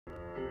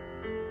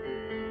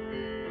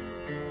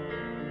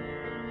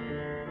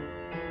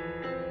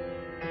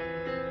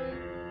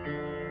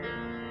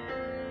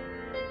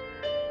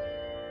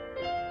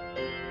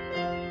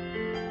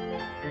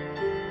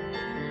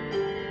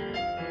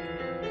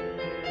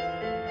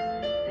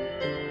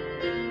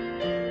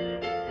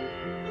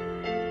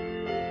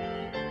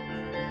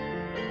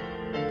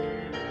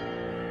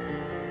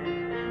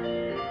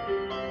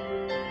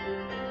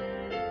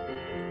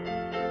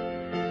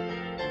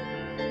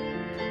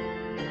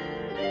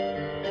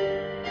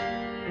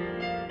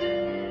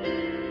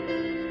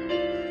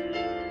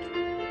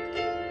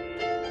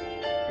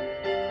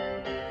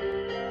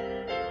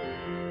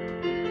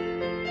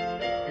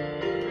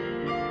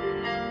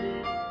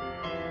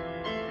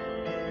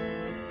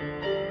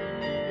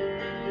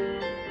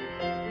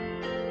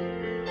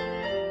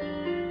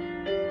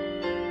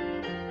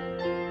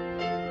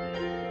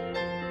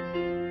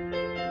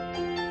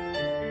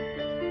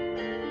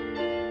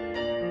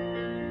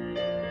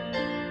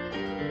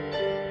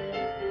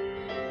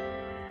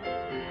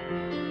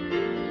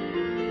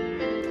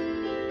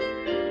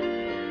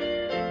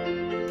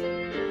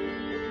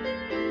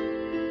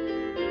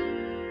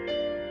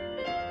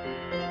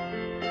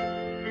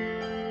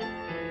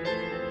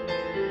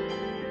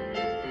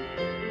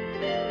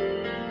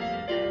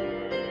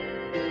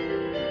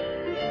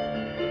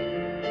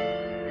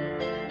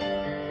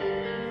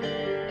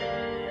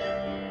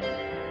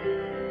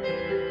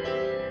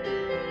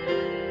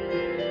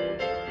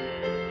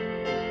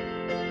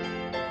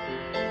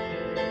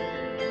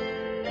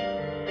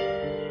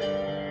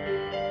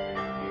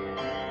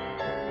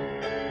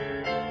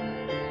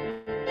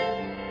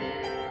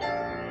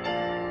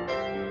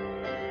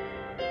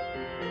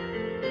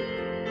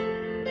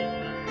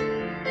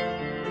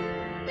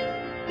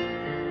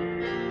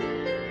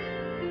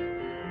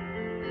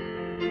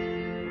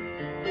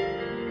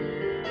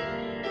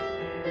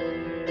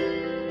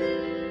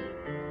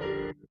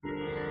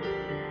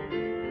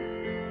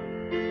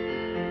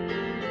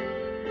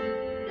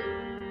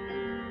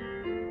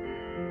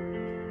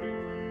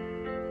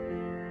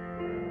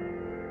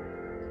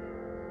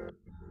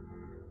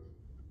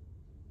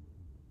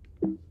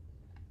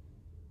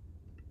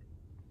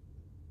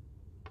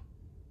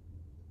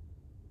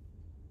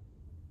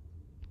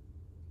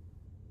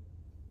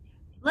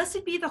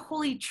Blessed be the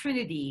Holy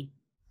Trinity,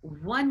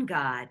 one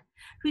God,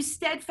 whose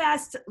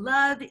steadfast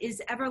love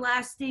is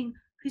everlasting,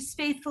 whose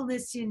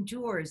faithfulness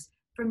endures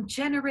from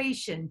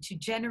generation to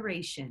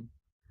generation.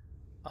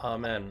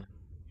 Amen.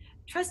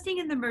 Trusting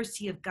in the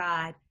mercy of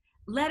God,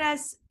 let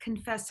us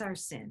confess our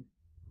sin.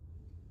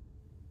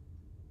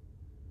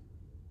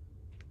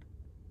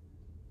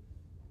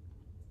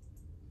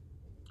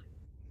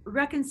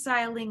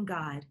 Reconciling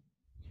God.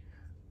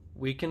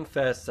 We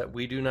confess that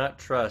we do not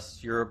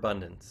trust your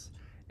abundance,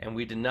 and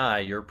we deny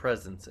your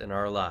presence in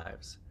our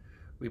lives.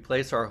 We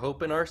place our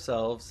hope in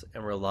ourselves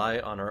and rely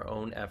on our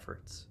own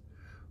efforts.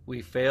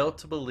 We fail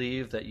to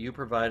believe that you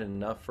provide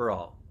enough for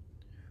all.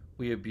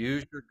 We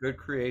abuse your good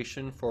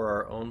creation for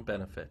our own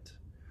benefit.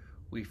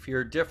 We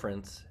fear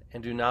difference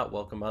and do not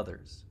welcome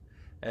others,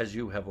 as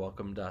you have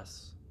welcomed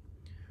us.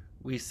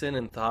 We sin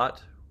in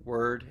thought,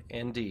 word,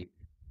 and deed.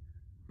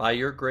 By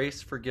your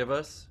grace, forgive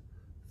us.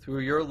 Through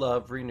your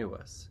love, renew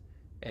us.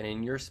 And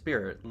in your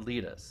spirit,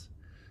 lead us,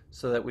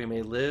 so that we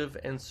may live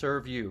and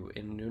serve you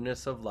in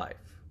newness of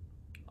life.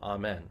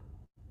 Amen.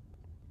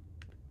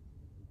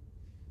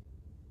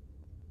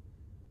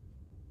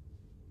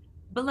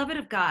 Beloved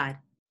of God,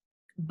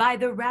 by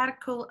the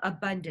radical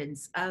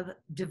abundance of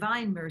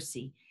divine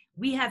mercy,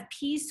 we have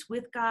peace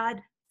with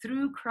God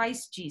through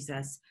Christ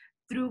Jesus,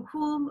 through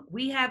whom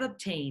we have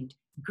obtained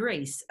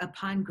grace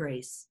upon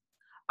grace.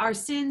 Our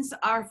sins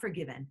are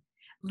forgiven.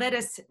 Let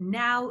us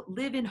now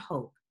live in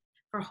hope,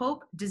 for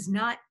hope does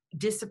not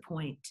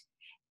disappoint,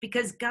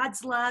 because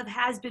God's love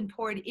has been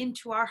poured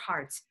into our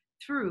hearts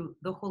through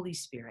the Holy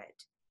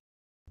Spirit.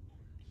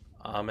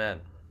 Amen.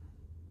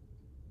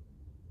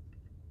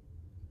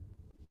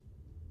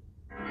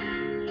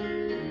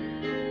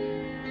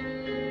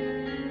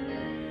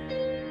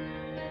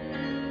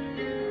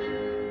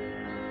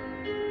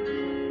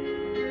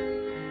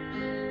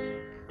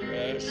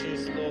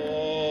 Precious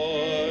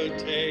Lord,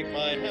 take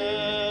my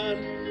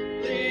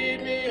hand,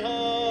 lead me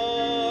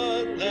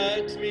on,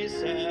 let me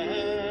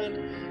stand.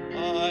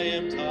 I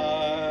am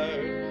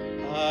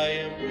tired, I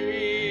am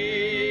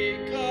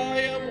weak, I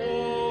am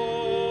worn.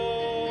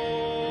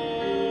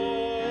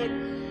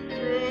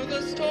 Through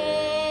the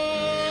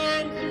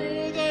storm,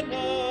 through the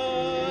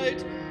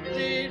night,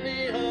 lead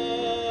me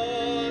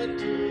on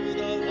to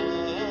the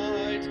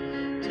light.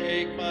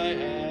 Take my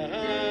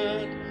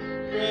hand,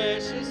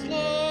 precious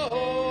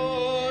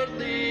Lord,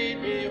 lead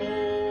me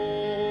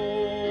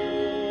home.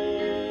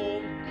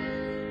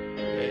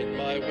 When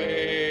my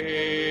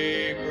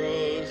way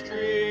grows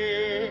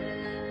drear,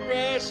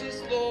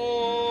 precious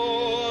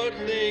Lord,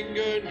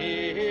 linger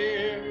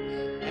near,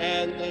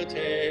 and the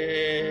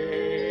day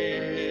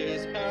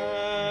is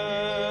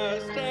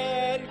past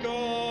and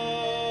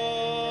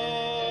gone.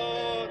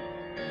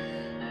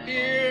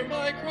 Hear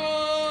my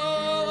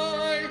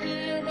cry,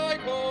 hear my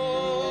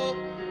call,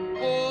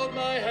 hold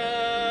my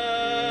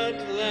hand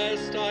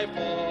lest I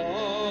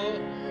fall.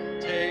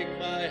 Take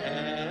my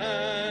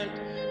hand,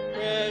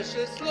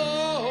 precious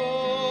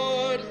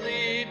Lord,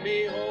 lead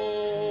me home.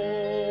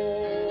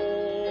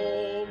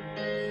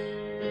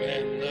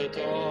 When the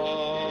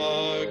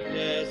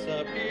darkness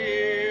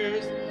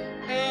appears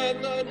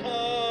and the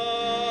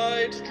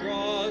night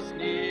draws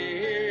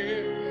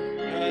near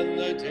and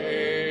the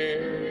day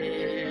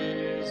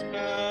is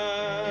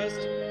past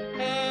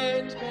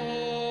and gone,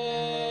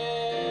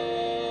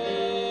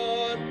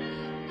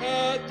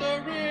 at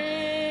the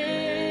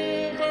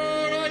river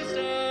I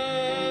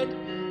stand,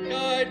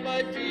 guide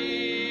my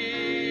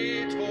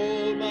feet,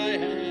 hold my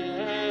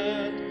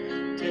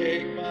hand,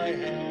 take my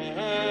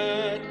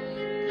hand,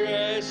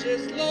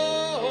 precious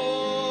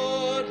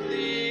Lord,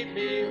 lead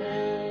me home.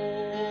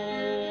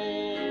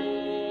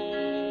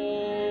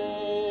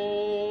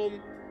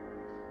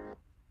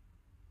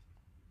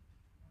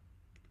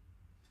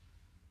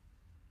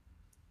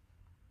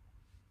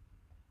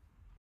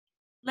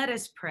 Let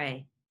us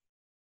pray.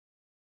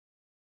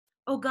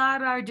 O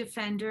God, our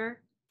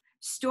defender,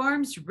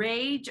 storms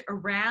rage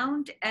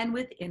around and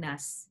within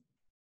us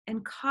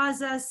and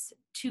cause us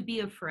to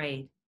be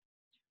afraid.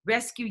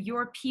 Rescue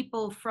your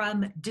people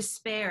from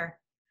despair.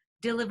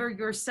 Deliver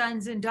your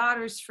sons and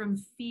daughters from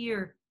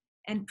fear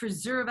and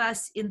preserve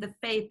us in the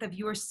faith of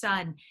your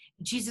Son,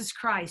 Jesus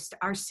Christ,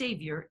 our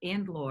Savior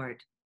and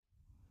Lord.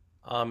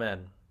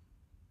 Amen.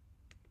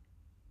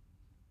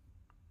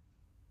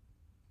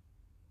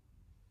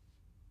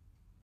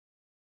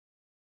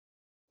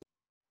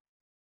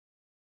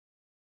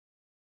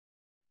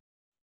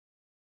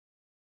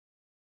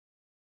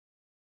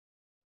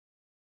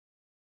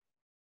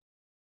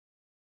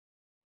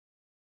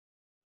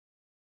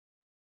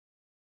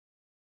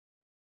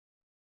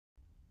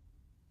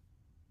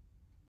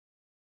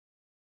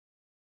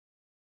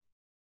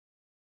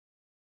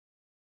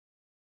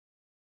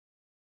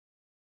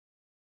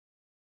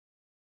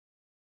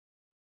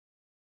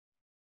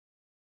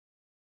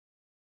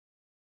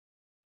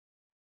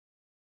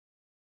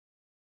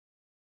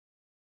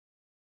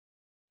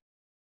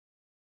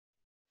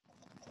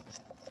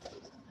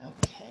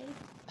 Okay.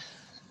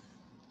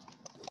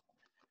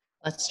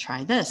 Let's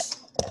try this.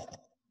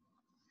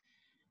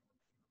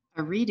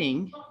 A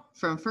reading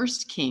From 1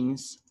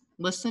 Kings,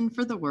 listen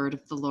for the word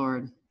of the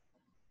Lord.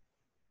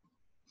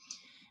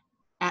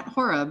 At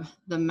Horeb,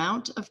 the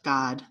mount of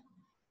God,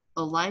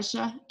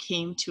 Elijah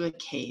came to a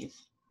cave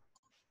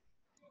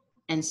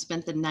and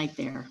spent the night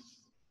there.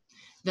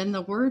 Then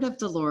the word of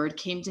the Lord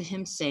came to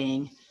him,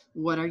 saying,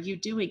 "What are you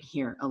doing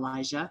here,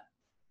 Elijah?"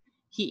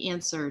 He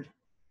answered,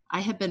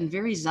 "I have been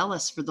very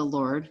zealous for the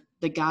Lord,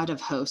 the God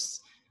of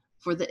hosts,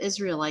 for the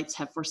Israelites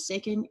have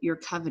forsaken your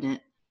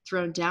covenant,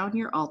 thrown down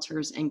your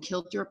altars, and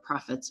killed your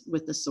prophets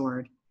with the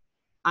sword.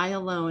 I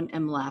alone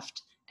am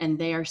left, and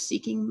they are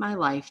seeking my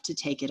life to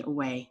take it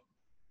away."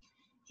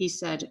 He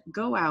said,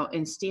 "Go out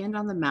and stand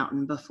on the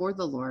mountain before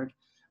the Lord,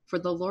 for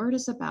the Lord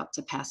is about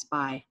to pass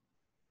by."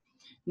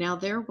 Now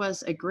there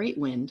was a great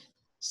wind,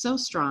 so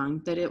strong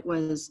that it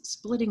was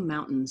splitting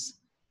mountains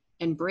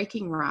and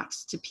breaking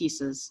rocks to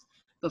pieces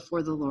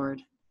before the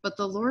Lord. But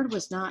the Lord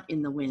was not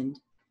in the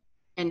wind.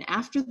 And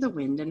after the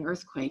wind, an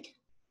earthquake,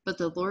 but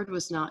the Lord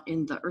was not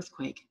in the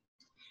earthquake.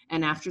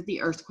 And after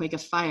the earthquake, a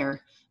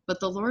fire, but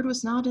the Lord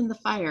was not in the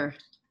fire.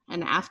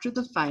 And after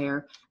the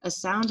fire, a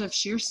sound of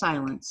sheer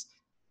silence.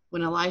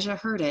 When Elijah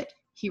heard it,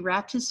 he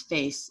wrapped his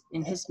face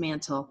in his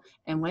mantle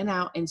and went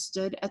out and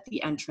stood at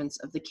the entrance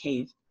of the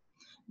cave.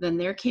 Then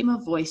there came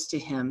a voice to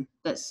him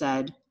that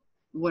said,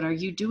 "What are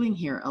you doing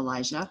here,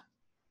 Elijah?"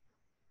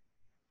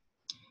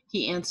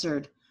 He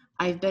answered,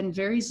 "I've been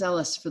very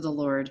zealous for the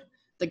Lord,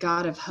 the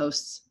God of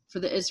hosts, for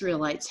the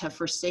Israelites have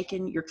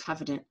forsaken your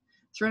covenant,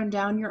 thrown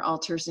down your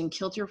altars, and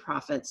killed your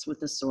prophets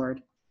with the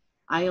sword.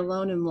 I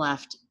alone am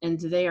left, and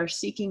they are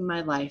seeking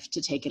my life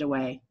to take it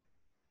away."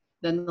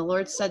 Then the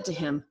Lord said to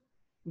him,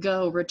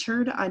 "Go,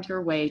 return on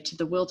your way to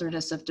the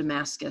wilderness of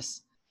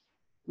Damascus.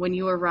 When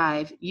you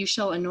arrive, you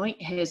shall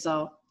anoint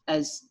Hazael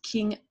as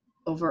king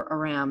over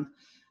Aram.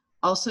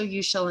 Also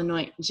you shall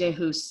anoint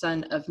Jehu,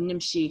 son of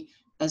Nimshi,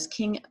 as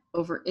king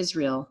over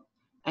Israel.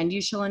 And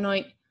you shall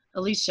anoint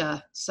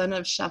Elisha, son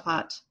of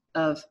Shaphat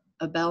of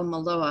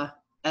Abel-Meholah,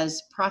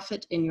 as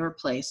prophet in your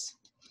place.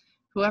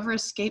 Whoever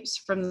escapes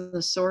from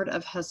the sword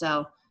of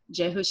Hazael,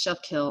 Jehu shall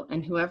kill,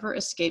 and whoever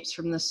escapes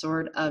from the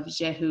sword of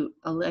Jehu,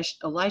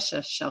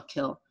 Elisha shall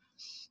kill.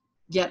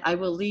 Yet I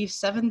will leave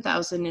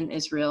 7,000 in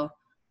Israel,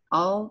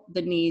 all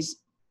the knees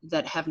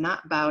that have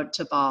not bowed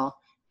to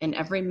Baal, and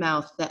every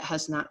mouth that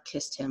has not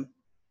kissed him."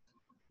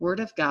 Word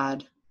of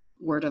God,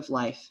 word of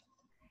life.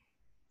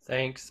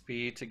 Thanks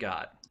be to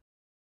God.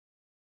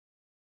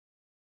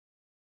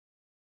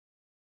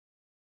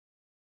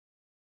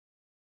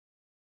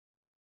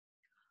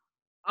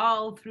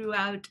 All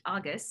throughout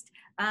August.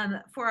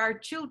 For our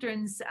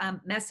children's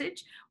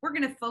message, we're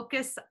going to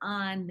focus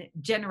on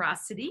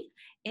generosity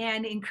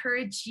and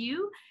encourage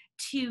you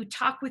to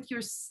talk with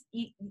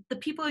the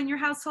people in your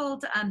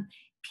household,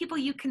 people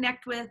you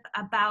connect with,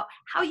 about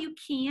how you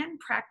can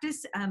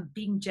practice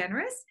being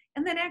generous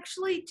and then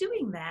actually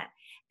doing that.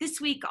 This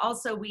week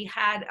also we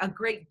had a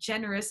great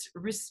generous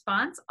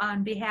response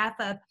on behalf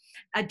of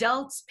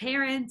adults,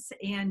 parents,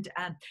 and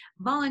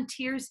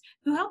volunteers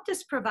who helped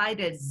us provide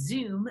a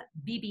Zoom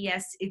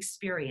VBS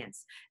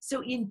experience.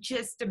 So in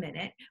just a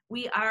minute,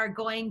 we are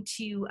going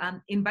to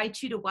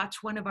invite you to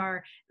watch one of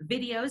our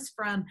videos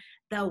from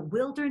the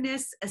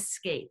Wilderness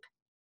Escape.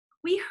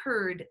 We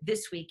heard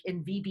this week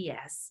in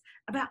VBS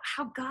about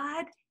how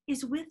God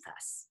is with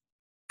us,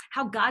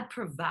 how God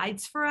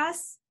provides for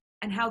us,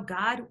 and how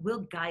God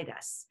will guide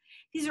us.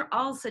 These are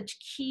all such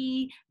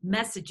key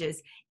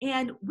messages,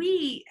 and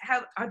we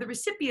are the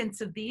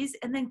recipients of these,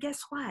 and then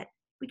guess what?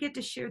 We get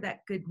to share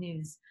that good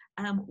news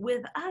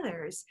with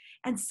others.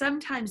 And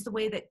sometimes the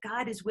way that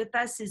God is with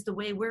us is the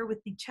way we're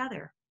with each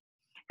other.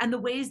 And the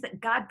ways that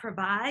God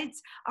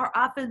provides are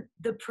often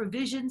the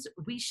provisions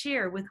we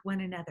share with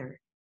one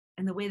another.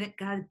 And the way that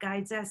God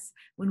guides us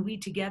when we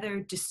together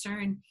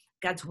discern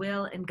God's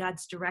will and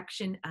God's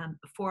direction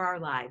for our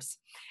lives.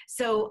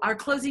 So our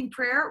closing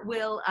prayer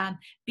will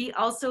be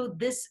also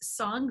this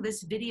song,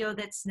 this video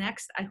that's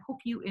next. I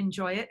hope you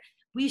enjoy it.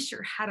 We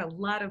sure had a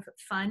lot of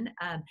fun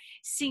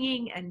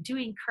singing and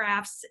doing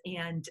crafts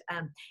and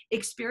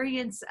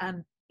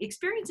experiencing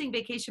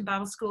Vacation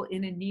Bible School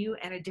in a new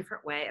and a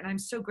different way. And I'm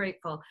so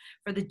grateful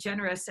for the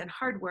generous and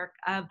hard work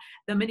of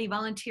the many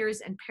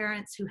volunteers and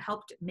parents who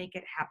helped make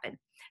it happen.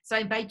 So I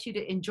invite you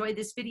to enjoy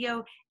this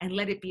video and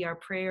let it be our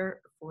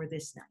prayer for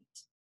this night.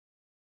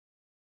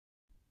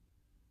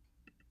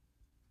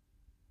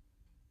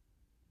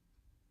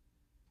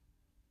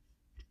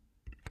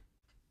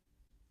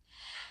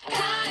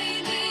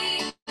 Guide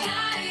me,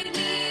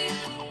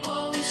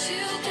 won't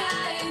you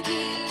guide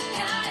me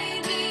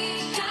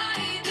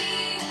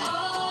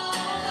all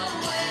the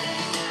way.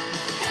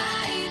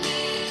 Guide me,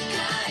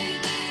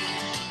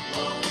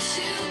 won't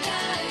you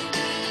guide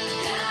me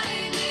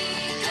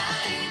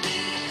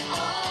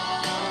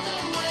all the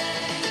way.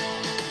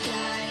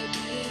 Guide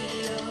me,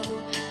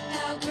 oh,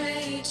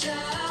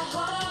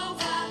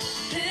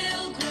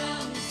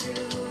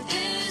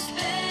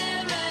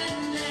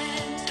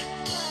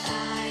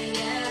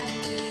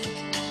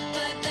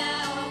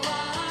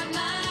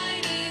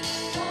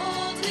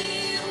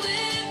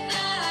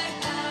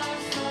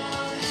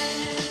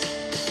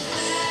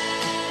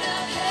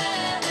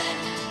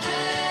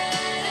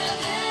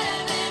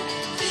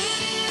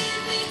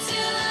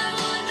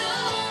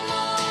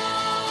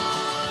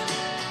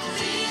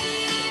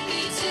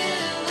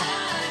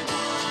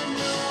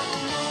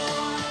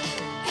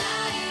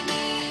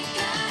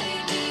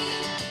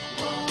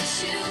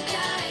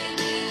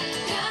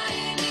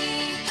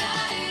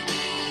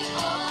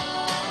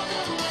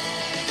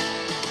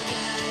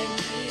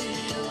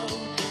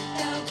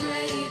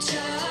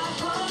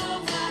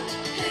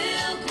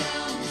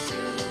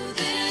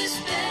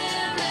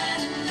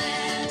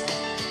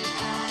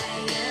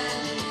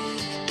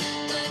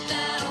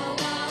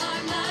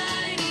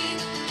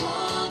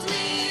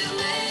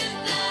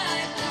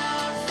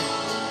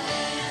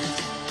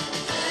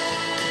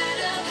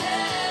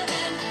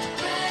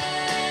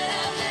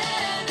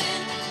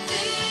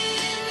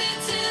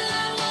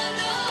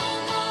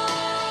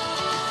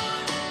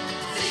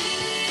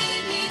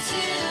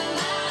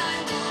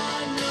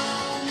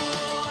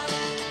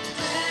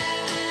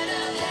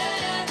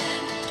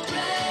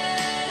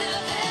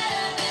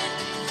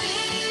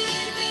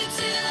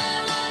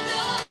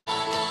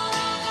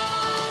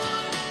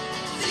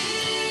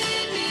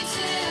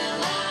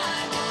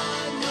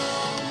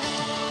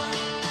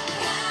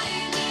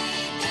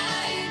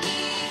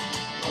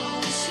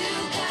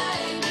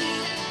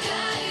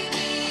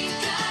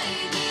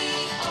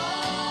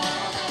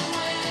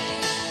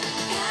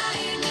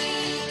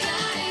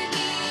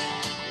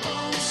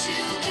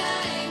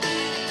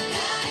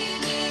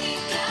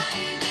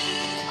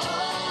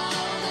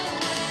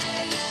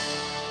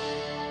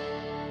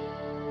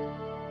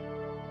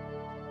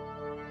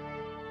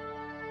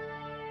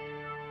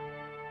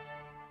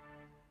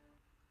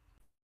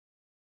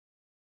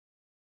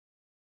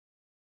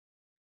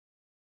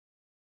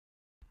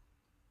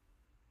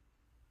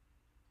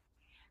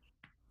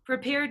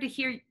 Prepare to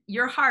hear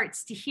your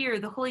hearts to hear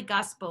the Holy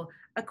Gospel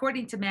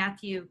according to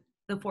Matthew,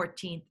 the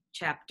 14th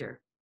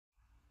chapter.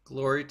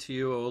 Glory to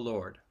you, O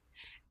Lord.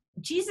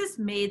 Jesus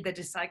made the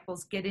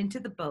disciples get into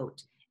the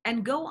boat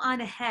and go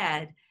on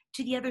ahead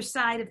to the other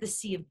side of the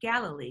Sea of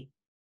Galilee.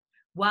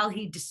 While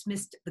he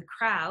dismissed the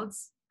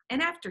crowds,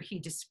 and after he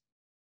dismissed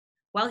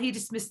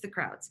the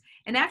crowds,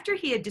 and after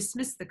he had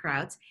dismissed the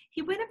crowds,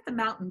 he went up the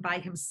mountain by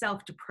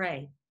himself to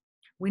pray.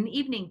 When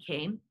evening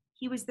came,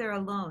 he was there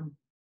alone.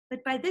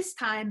 But by this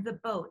time the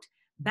boat,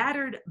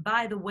 battered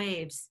by the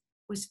waves,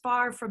 was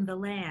far from the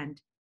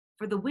land,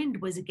 for the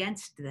wind was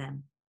against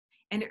them.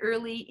 And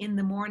early in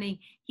the morning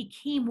he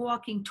came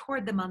walking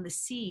toward them on the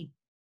sea.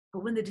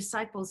 But when the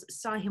disciples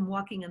saw him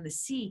walking on the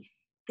sea,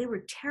 they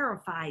were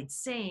terrified,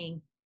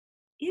 saying,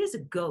 "It is a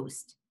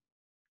ghost."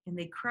 And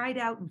they cried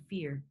out in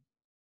fear.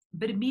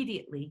 But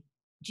immediately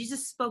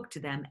Jesus spoke to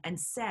them and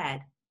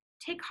said,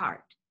 "Take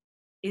heart,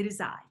 it is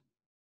I.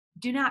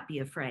 Do not be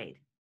afraid."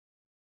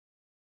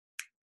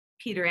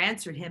 Peter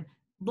answered him,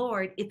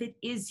 "Lord, if it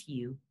is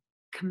you,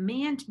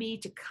 command me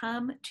to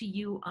come to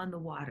you on the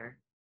water."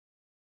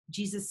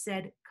 Jesus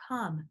said,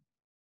 "Come."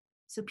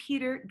 So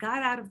Peter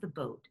got out of the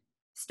boat,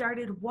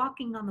 started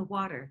walking on the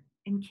water,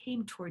 and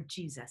came toward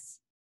Jesus.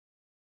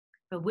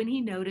 But when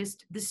he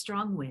noticed the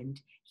strong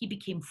wind, he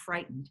became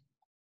frightened,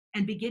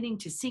 and beginning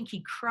to sink, he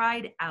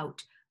cried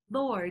out,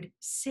 "Lord,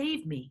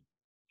 save me."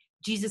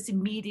 Jesus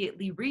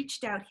immediately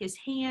reached out his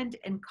hand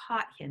and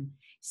caught him,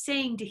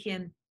 saying to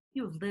him,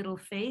 "You have little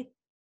faith,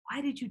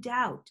 why did you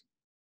doubt?"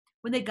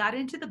 When they got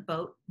into the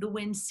boat, the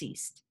wind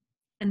ceased,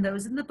 and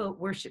those in the boat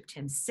worshiped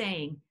him,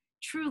 saying,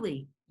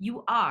 "Truly,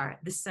 you are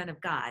the Son of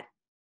God."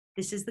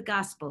 This is the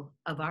gospel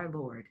of our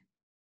Lord.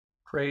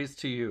 Praise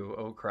to you,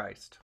 O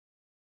Christ.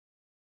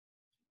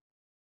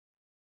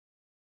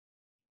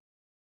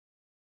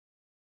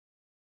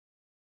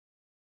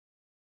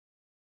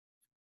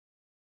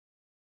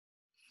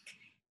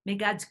 May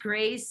God's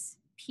grace,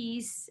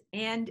 peace,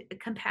 and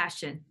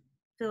compassion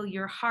fill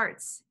your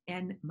hearts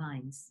and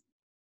minds.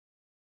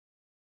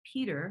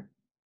 Peter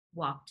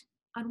walked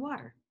on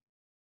water.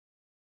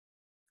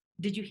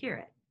 Did you hear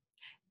it?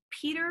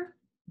 Peter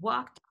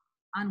walked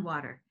on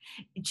water.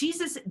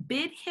 Jesus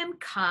bid him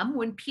come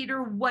when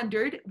Peter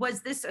wondered,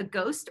 was this a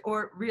ghost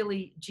or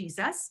really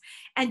Jesus?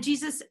 And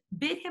Jesus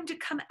bid him to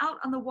come out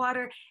on the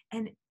water,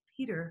 and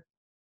Peter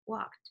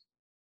walked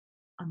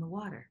on the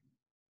water.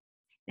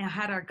 Now,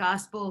 had our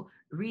gospel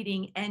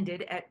reading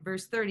ended at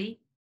verse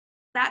 30,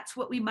 that's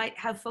what we might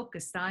have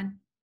focused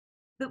on.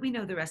 But we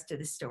know the rest of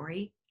the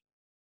story,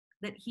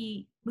 that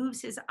he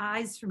moves his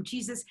eyes from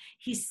Jesus,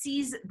 he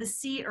sees the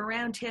sea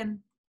around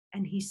him,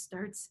 and he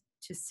starts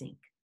to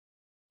sink.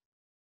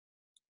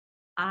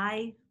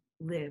 I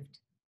lived.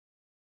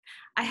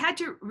 I had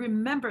to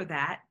remember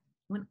that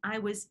when I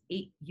was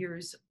 8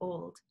 years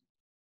old.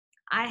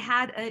 I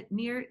had a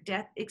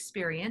near-death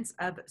experience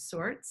of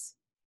sorts.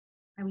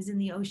 I was in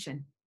the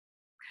ocean.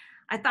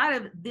 I thought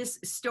of this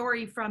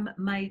story from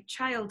my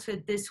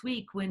childhood this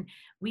week when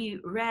we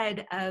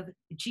read of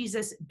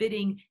Jesus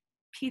bidding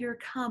Peter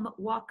come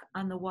walk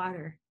on the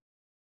water.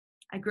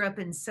 I grew up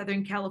in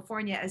Southern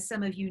California, as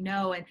some of you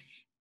know, and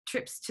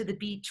trips to the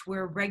beach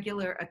were a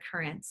regular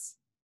occurrence.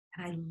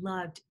 And I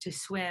loved to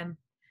swim.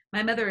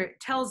 My mother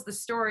tells the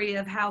story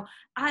of how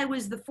I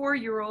was the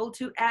 4-year-old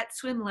who at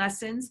swim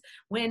lessons,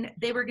 when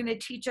they were going to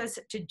teach us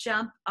to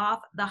jump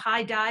off the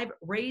high dive,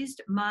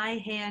 raised my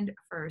hand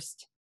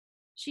first.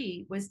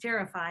 She was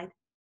terrified,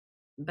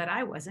 but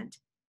I wasn't.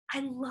 I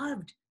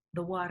loved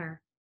the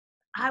water.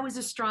 I was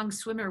a strong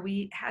swimmer.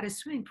 We had a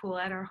swimming pool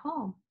at our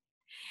home.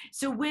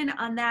 So when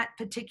on that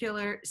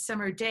particular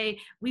summer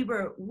day, we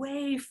were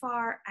way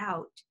far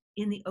out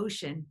in the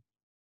ocean,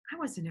 I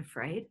wasn't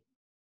afraid.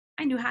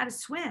 I knew how to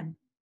swim.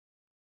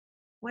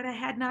 What I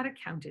had not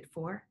accounted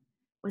for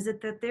was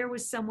that there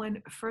was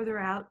someone further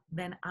out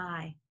than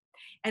I.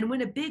 And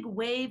when a big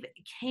wave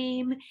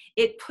came,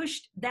 it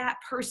pushed that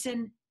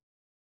person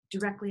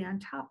directly on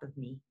top of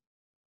me,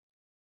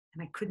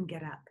 and I couldn't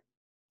get up.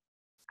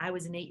 I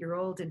was an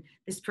 8-year-old, and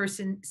this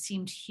person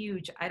seemed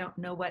huge. I don't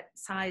know what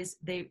size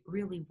they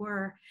really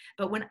were,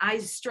 but when I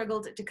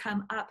struggled to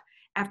come up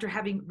after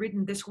having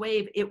ridden this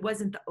wave, it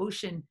wasn't the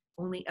ocean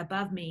only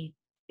above me.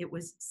 It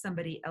was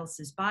somebody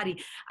else's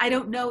body. I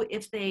don't know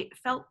if they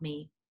felt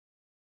me,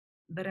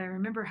 but I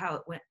remember how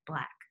it went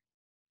black.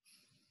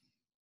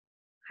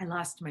 I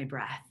lost my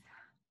breath.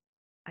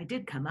 I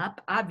did come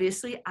up.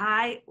 Obviously,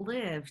 I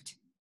lived.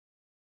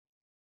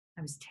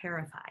 I was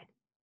terrified.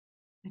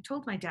 I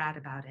told my dad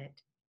about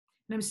it.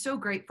 And I'm so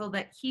grateful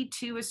that he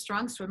too, a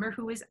strong swimmer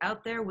who was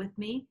out there with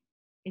me,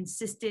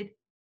 insisted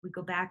we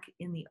go back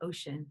in the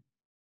ocean.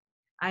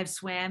 I've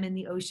swam in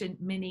the ocean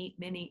many,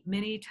 many,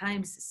 many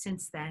times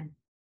since then.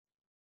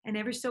 And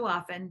ever so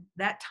often,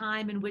 that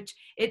time in which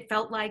it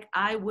felt like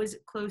I was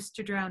close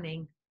to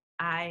drowning,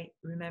 I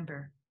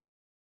remember.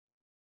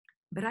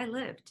 But I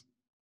lived.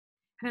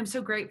 And I'm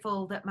so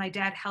grateful that my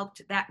dad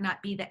helped that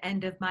not be the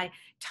end of my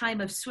time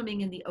of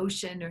swimming in the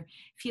ocean or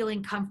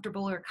feeling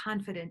comfortable or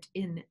confident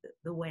in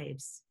the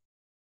waves.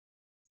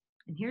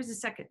 And here's the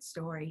second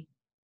story.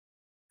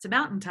 It's a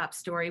mountaintop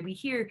story. We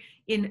hear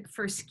in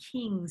First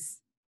Kings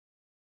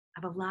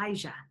of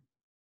Elijah.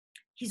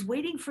 He's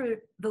waiting for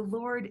the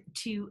Lord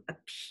to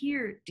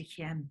appear to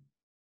him,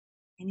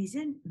 and he's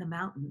in the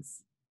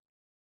mountains.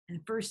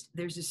 And first,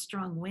 there's a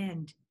strong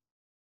wind,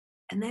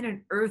 and then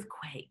an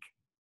earthquake.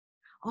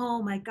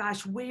 Oh my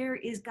gosh, where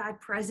is God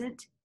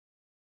present?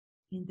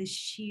 In the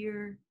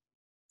sheer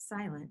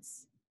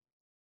silence.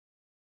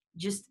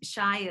 Just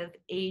shy of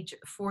age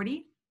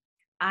 40,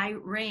 I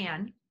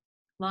ran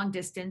long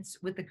distance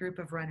with a group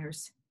of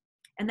runners.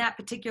 And that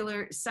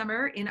particular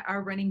summer in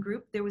our running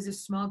group, there was a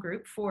small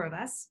group, 4 of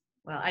us.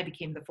 Well, I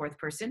became the 4th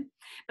person,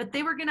 but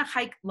they were going to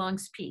hike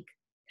Long's Peak.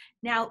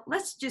 Now,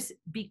 let's just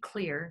be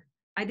clear.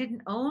 I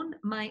didn't own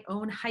my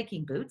own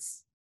hiking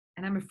boots,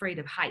 and I'm afraid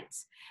of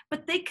heights,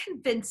 but they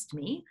convinced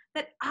me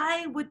that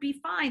I would be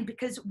fine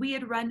because we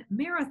had run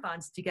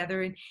marathons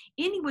together, and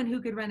anyone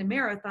who could run a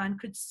marathon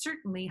could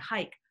certainly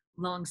hike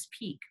Long's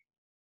Peak.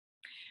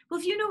 Well,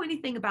 if you know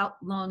anything about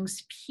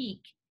Long's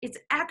Peak, it's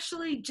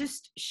actually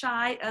just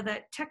shy of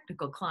a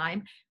technical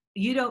climb.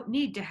 You don't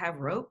need to have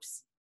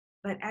ropes,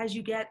 but as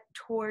you get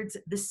towards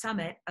the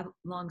summit of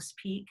Long's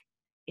Peak,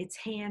 it's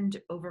hand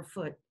over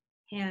foot,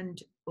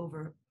 hand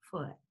over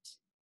foot.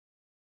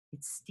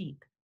 It's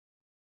steep.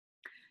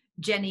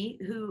 Jenny,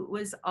 who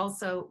was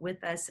also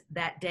with us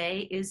that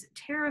day, is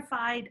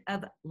terrified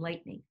of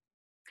lightning.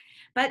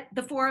 But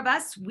the 4 of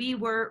us, we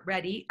were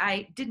ready.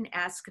 I didn't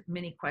ask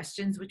many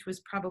questions, which was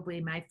probably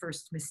my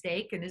first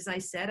mistake. And as I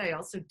said, I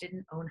also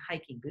didn't own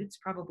hiking boots,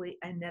 probably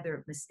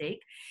another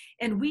mistake.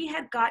 And we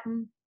had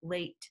gotten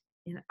late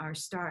in our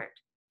start.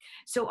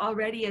 So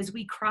already as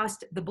we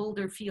crossed the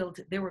boulder field,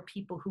 there were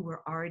people who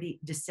were already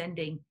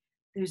descending.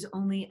 There's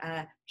only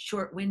a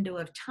short window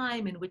of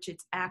time in which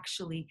it's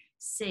actually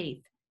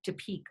safe to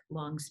peak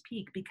Long's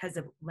Peak because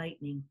of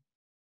lightning.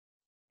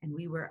 And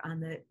we were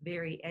on the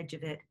very edge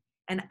of it.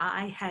 And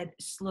I had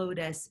slowed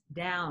us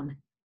down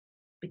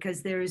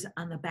because there's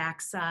on the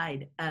back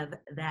side of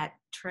that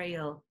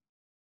trail,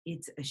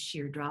 it's a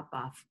sheer drop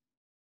off.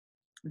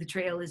 The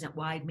trail isn't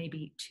wide,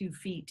 maybe 2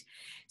 feet.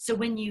 So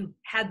when you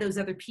had those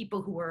other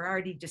people who were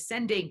already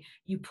descending,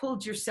 you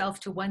pulled yourself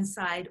to one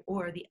side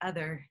or the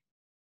other.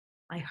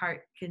 My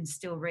heart can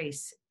still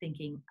race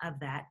thinking of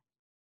that.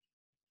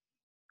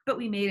 But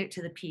we made it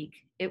to the peak.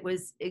 It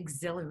was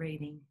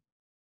exhilarating.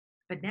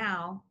 But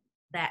now,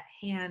 that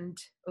hand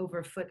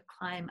over foot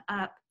climb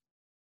up,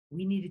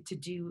 we needed to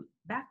do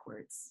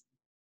backwards.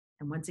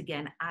 And once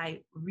again, I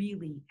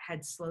really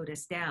had slowed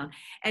us down.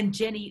 And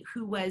Jenny,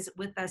 who was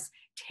with us,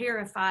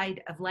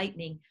 terrified of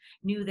lightning,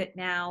 knew that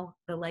now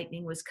the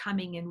lightning was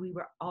coming and we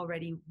were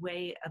already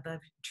way above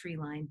tree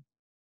line.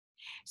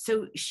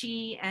 So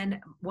she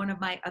and one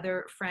of my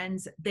other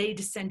friends, they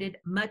descended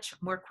much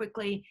more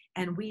quickly,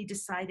 and we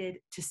decided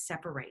to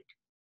separate.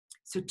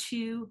 So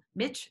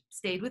Mitch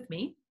stayed with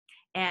me,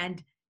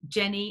 and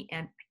Jenny,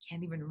 and I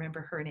can't even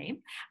remember her name,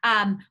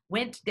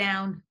 went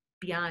down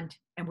beyond,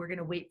 and we're going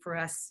to wait for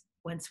us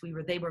once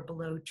they were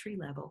below tree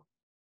level.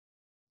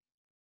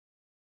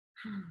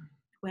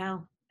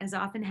 Well, as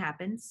often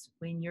happens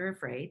when you're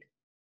afraid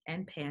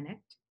and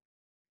panicked,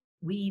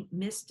 we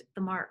missed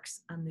the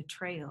marks on the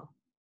trail.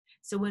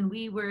 So when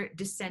we were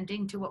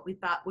descending to what we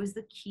thought was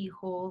the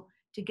keyhole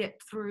to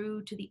get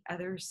through to the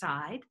other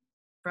side,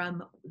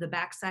 from the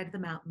backside of the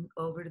mountain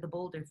over to the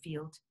boulder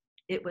field,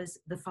 it was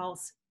the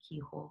false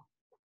keyhole.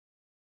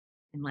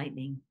 And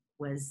lightning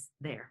was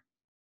there.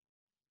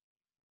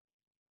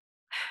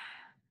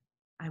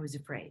 I was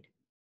afraid.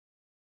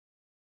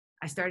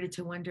 I started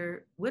to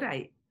wonder, would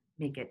I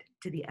make it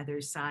to the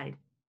other side?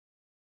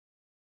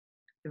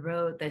 The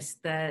road,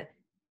 the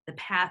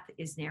path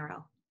is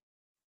narrow.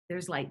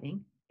 There's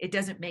lightning. It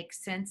doesn't make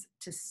sense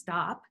to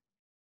stop.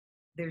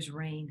 There's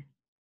rain.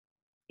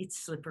 It's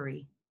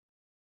slippery.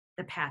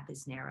 The path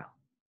is narrow.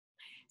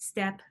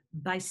 Step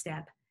by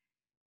step,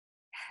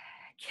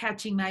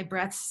 catching my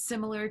breath,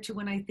 similar to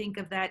when I think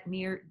of that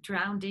near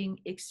drowning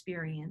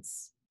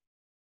experience.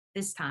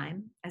 This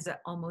time, as an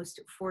almost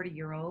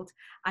 40-year-old,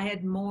 I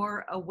had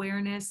more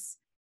awareness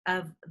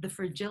of the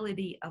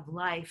fragility of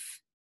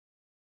life,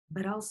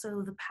 but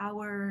also the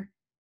power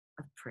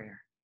of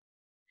prayer.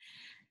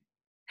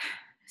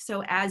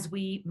 So as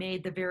we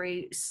made the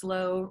very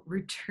slow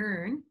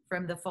return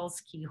from the false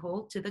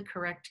keyhole to the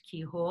correct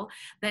keyhole,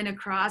 then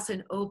across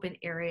an open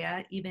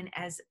area, even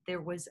as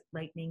there was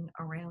lightning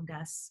around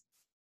us,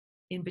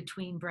 in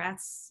between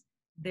breaths,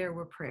 there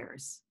were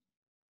prayers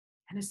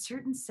and a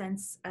certain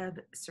sense of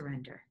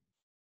surrender.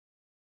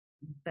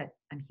 But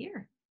I'm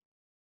here.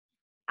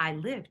 I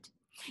lived.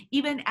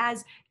 Even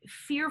as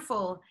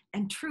fearful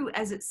and true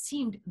as it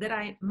seemed that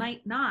I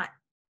might not,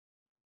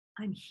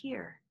 I'm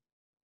here.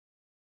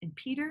 And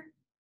Peter,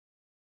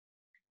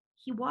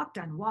 he walked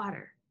on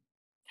water.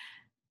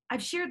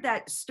 I've shared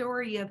that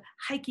story of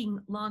hiking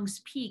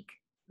Long's Peak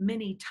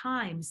many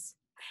times.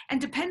 And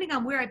depending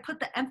on where I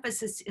put the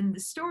emphasis in the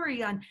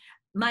story, on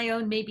my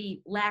own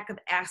maybe lack of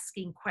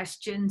asking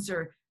questions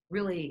or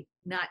really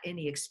not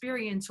any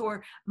experience,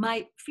 or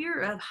my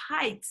fear of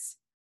heights,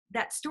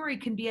 that story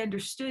can be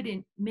understood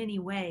in many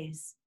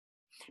ways.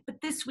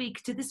 But this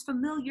week, to this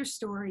familiar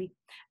story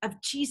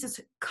of Jesus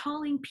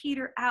calling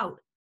Peter out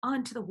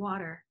onto the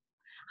water,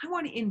 I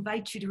want to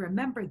invite you to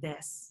remember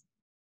this.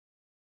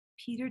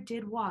 Peter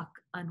did walk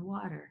on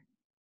water.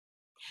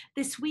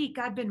 This week,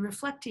 I've been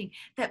reflecting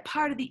that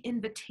part of the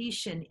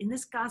invitation in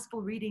this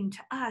gospel reading to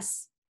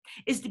us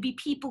is to be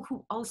people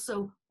who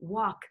also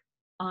walk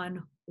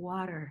on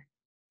water.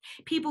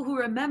 People who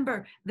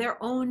remember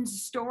their own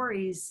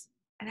stories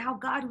and how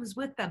God was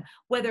with them,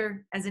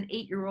 whether as an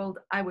 8-year-old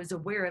I was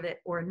aware of it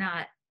or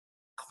not,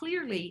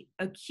 clearly,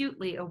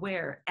 acutely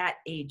aware at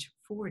age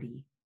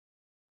 40.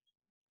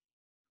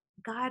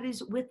 God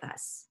is with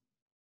us.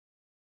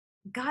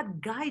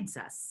 God guides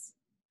us.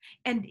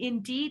 And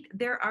indeed,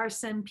 there are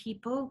some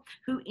people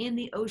who in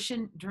the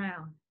ocean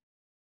drown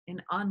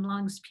and on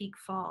Long's Peak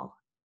fall.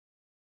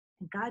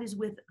 And God is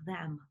with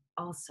them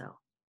also.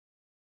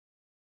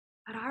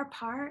 But our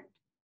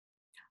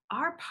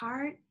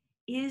part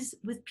is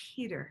with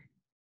Peter.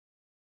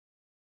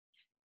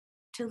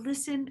 To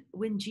listen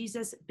when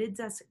Jesus bids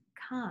us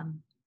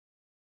come,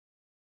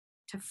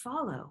 to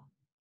follow.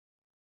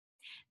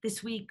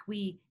 This week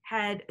we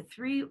had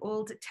 3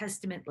 Old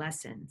Testament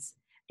lessons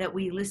that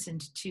we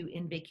listened to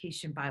in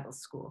Vacation Bible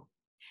School.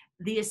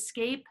 The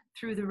escape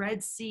through the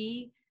Red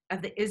Sea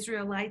of the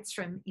Israelites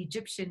from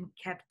Egyptian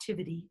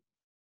captivity,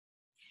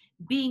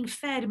 being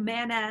fed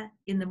manna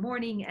in the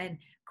morning and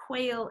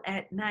quail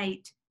at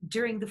night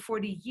during the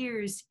 40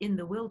 years in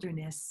the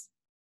wilderness,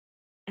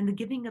 and the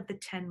giving of the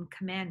 10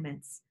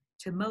 commandments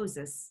to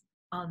Moses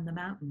on the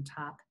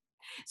mountaintop.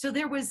 So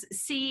there was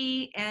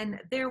sea and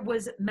there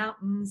was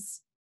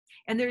mountains,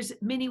 and there's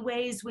many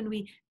ways when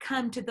we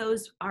come to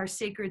those, our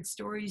sacred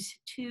stories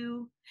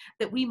too,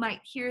 that we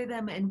might hear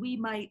them and we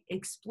might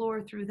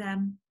explore through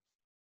them.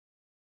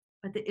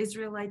 But the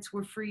Israelites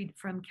were freed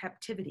from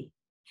captivity.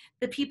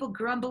 The people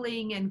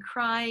grumbling and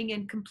crying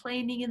and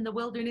complaining in the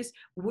wilderness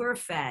were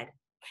fed.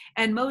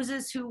 And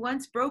Moses, who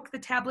once broke the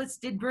tablets,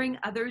 did bring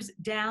others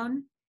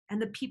down,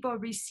 and the people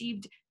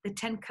received the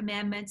 10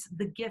 commandments,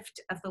 the gift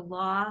of the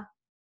law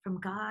from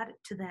God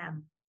to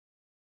them.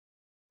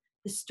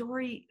 The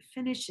story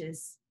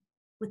finishes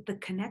with the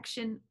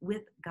connection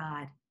with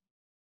God.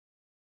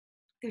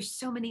 There's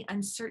so many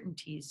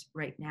uncertainties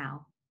right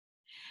now,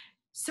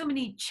 so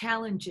many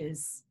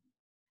challenges.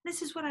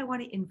 This is what I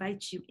want to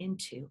invite you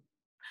into.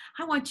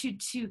 I want you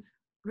to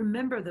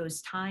remember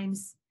those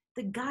times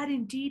that God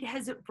indeed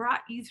has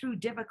brought you through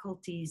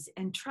difficulties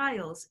and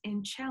trials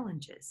and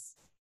challenges.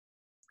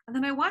 And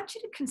then I want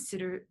you to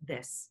consider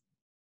this.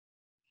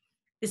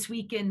 This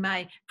week in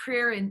my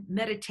prayer and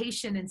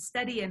meditation and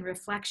study and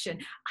reflection,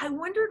 I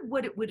wondered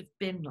what it would have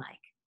been like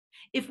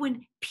if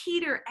when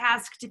Peter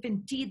asked if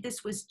indeed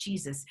this was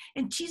Jesus,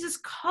 and Jesus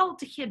called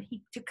to him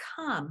to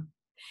come,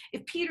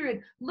 if Peter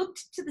had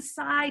looked to the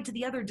side to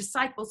the other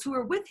disciples who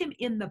were with him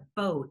in the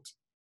boat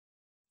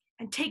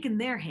and taken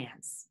their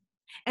hands,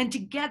 and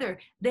together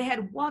they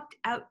had walked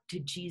out to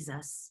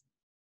Jesus,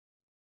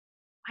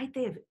 might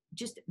they have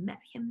just met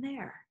him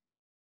there?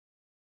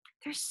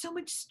 There's so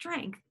much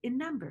strength in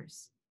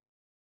numbers.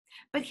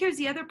 But here's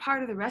the other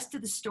part of the rest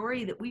of the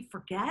story that we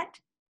forget,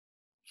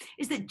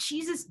 is that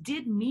Jesus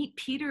did meet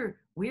Peter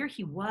where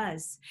he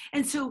was.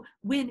 And so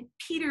when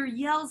Peter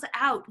yells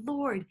out,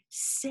 "Lord,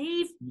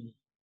 save me,"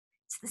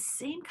 it's the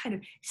same kind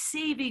of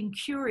saving,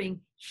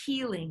 curing,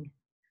 healing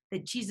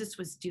that Jesus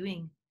was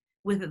doing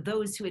with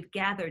those who had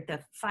gathered,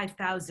 the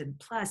 5,000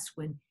 plus,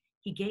 when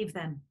he gave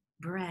them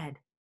bread.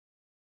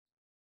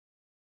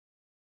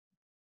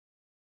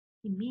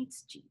 He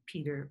meets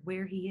Peter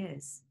where he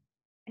is,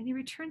 and he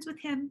returns with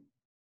him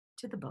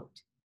to the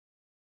boat.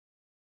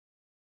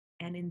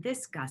 And in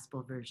this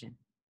gospel version,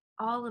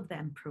 all of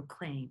them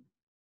proclaim,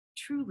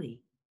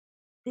 truly,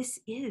 this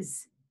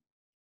is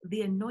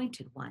the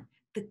anointed one,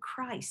 the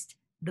Christ,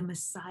 the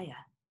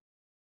Messiah.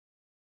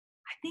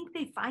 I think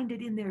they find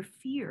it in their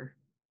fear,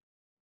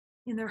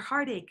 in their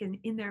heartache and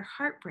in their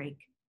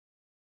heartbreak,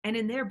 and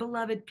in their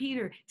beloved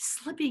Peter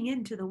slipping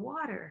into the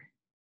water.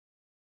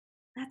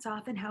 That's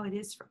often how it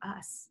is for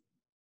us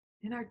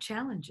in our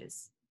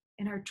challenges,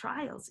 in our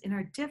trials, in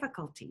our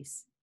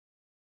difficulties.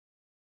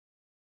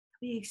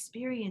 We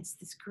experience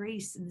this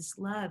grace and this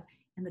love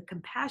and the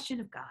compassion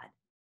of God.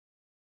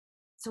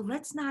 So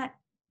let's not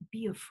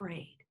be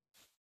afraid.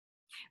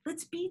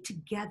 Let's be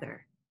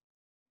together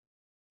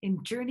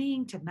in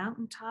journeying to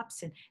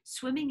mountaintops and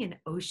swimming in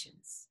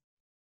oceans.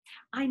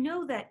 I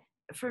know that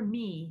for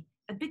me,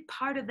 a big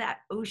part of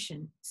that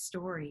ocean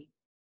story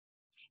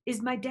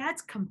is my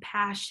dad's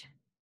compassion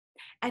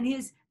and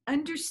his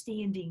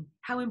understanding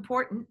how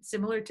important,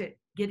 similar to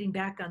getting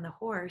back on the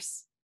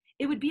horse,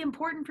 it would be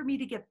important for me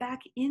to get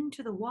back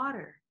into the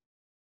water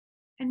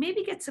and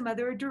maybe get some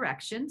other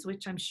directions,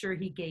 which I'm sure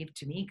he gave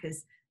to me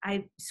because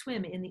I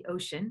swim in the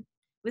ocean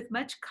with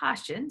much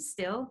caution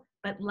still,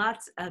 but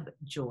lots of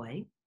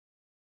joy,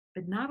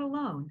 but not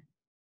alone.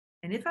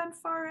 And if I'm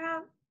far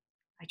out,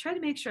 I try to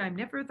make sure I'm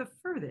never the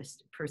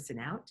furthest person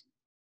out,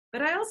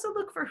 but I also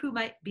look for who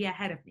might be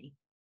ahead of me.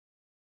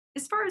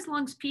 As far as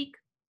Long's Peak,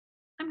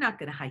 I'm not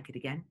going to hike it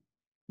again.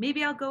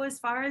 Maybe I'll go as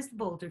far as the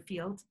boulder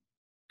field,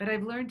 but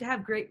I've learned to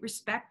have great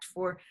respect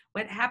for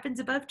what happens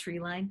above tree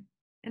line,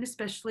 and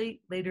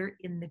especially later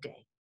in the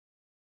day.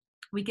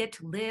 We get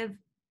to live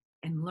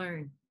and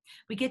learn.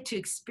 We get to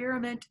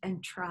experiment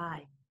and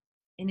try.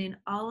 And in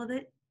all of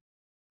it,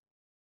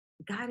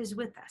 God is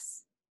with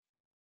us.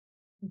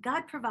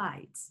 God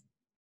provides,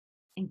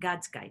 and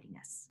God's guiding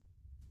us.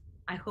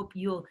 I hope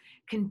you'll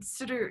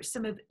consider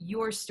some of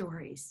your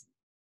stories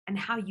and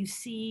how you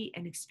see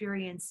and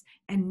experience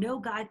and know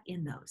God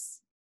in those.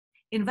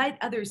 Invite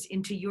others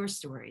into your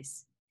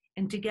stories.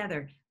 And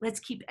together, let's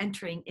keep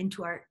entering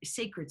into our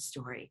sacred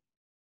story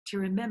to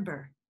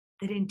remember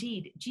that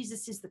indeed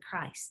Jesus is the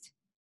Christ,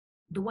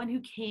 the one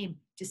who came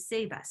to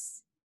save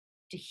us,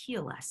 to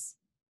heal us,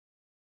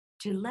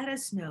 to let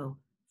us know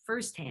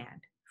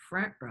firsthand,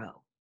 front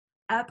row,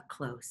 up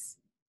close,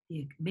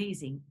 the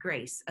amazing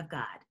grace of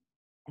God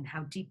and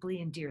how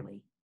deeply and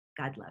dearly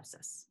God loves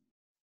us.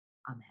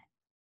 Amen.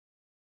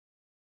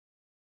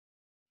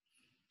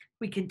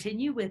 We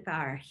continue with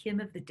our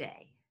hymn of the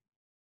day.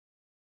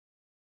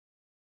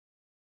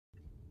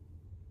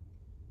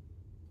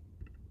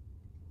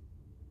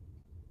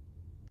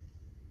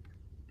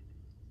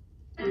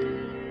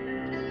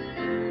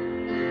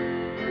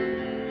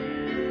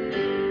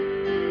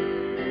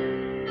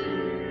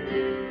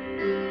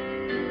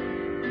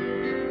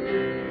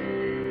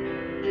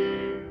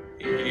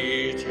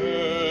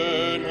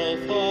 Eternal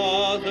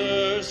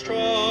Father,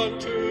 strong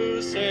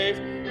to save,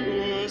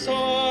 whose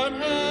arm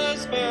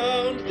has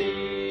bound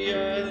the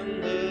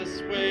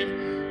endless wave,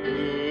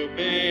 who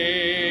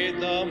bade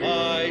the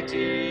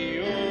mighty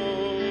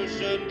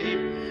ocean deep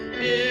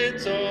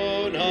its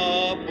own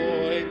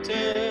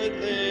appointed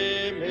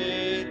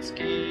limits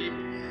keep.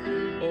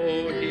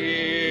 Oh,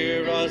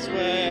 hear us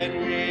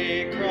when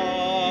we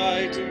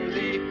cry to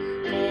thee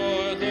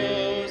for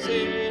those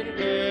in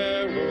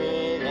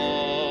peril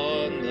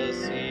on the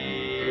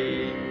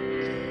sea.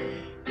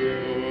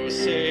 O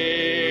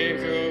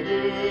Savior,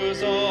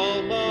 whose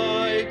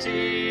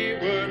almighty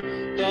word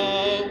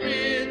the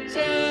winds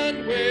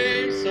and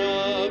waves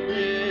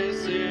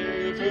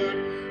submissive heard,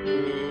 who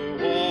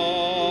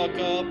walk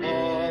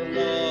upon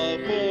the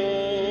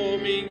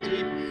foaming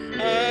deep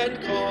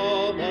and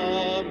calm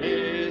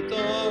amid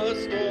the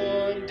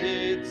storm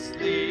did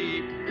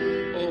sleep.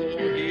 Oh,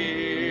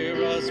 hear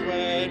us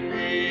when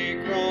we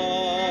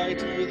cry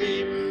to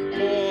thee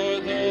for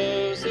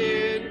those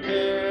in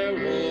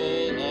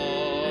peril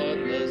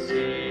on the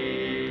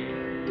sea.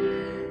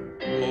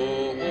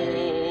 O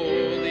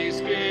Holy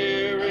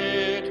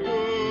Spirit,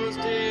 whose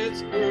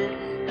didst brood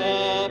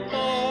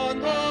upon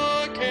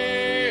the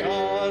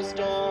chaos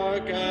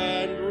dark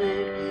and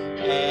rude,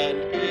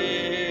 and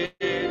bid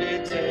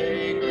its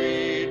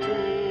angry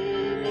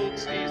tumult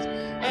cease,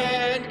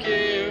 and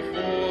give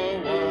for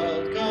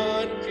wild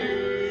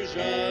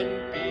confusion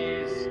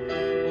peace.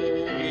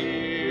 O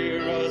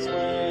hear us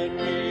when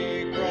we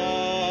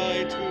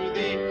cry to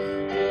thee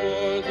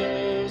for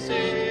those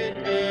in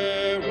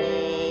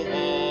peril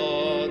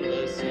on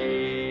the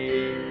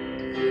sea.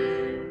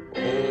 O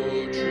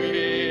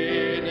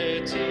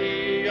Trinity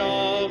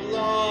of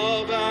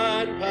love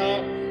and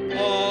power,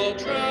 all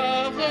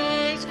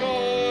travelers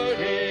caught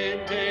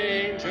in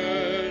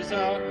danger's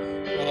hour,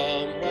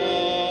 from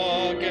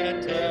rock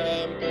and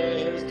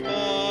tempest,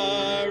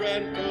 fire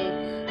and foam,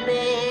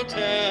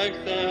 protect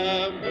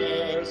them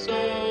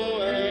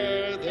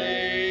wheresoe'er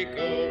they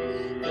go.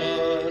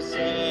 Thus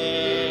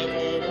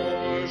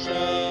evermore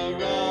shall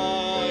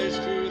rise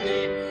to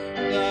thee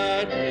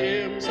that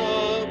hymns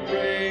of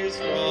praise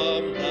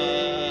from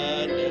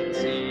land and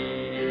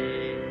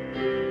sea.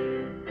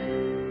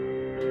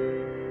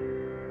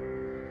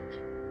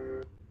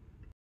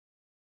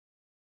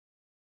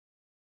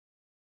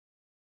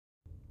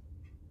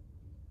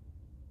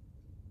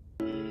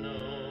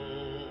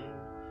 Unknown,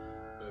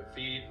 her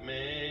feet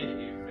may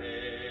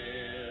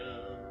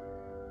fail,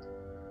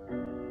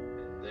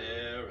 and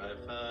there I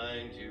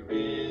find you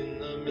in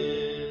the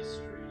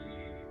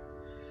mystery,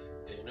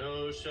 in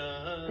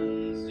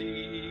oceans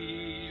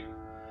deep,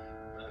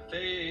 my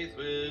faith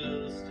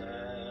will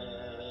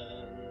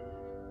stand,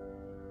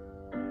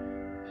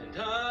 and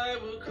I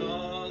will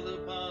call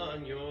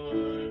upon your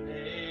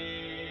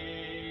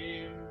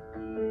name,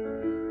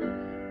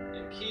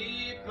 and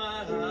keep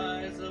my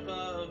eyes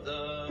above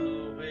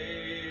the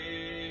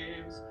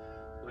waves.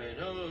 When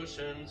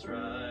oceans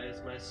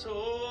rise, my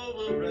soul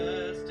will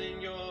rest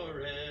in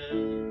your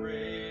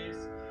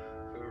embrace,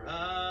 for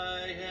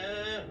I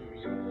am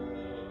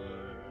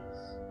yours,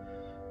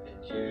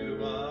 and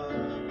you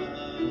are mine.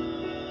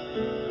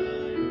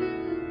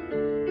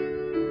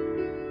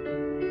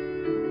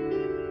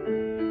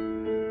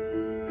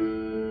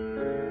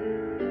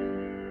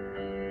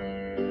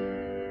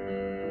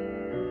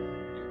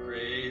 Your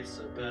grace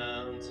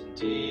abounds in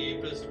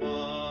deepest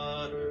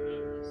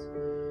waters,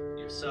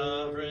 your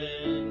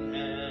sovereign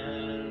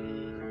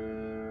hand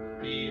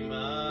will be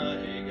my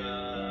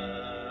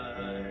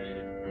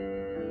guide.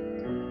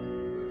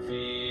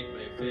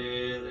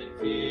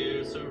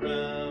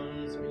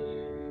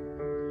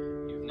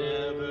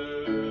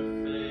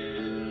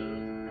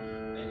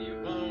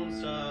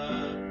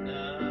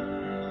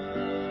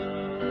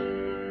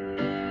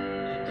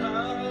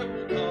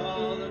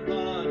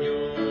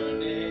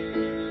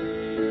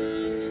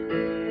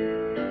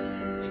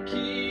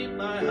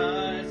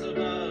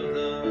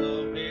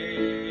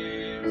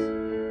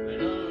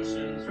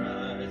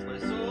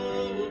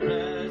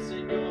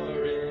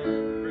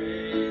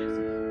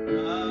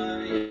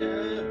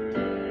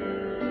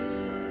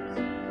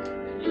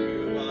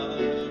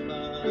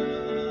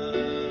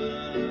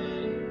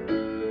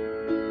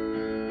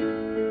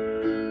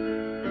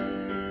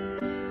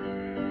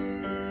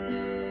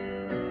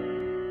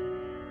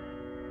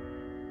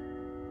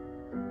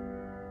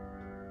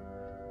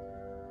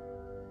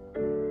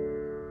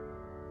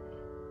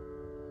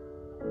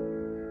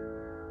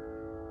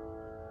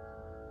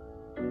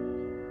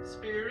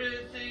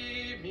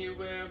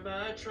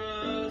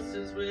 trust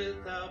is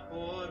without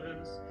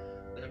borders.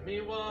 Let me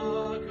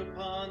walk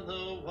upon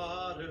the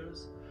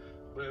waters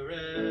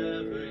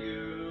wherever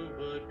you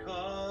would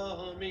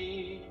call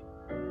me.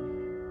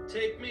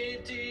 Take me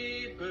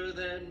deeper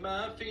than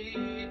my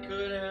feet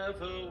could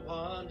ever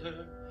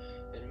wander,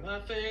 and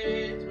my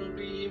faith will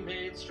be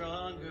made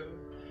stronger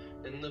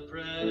in the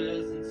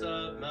presence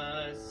of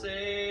my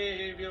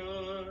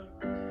Savior.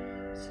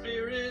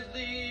 Spirit,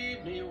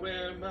 lead me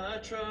where my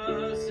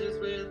trust is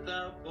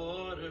without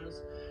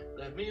borders.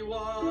 Let me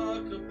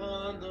walk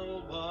upon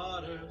the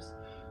waters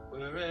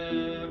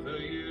wherever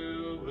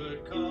you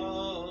would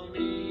call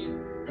me.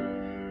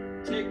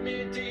 Take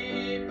me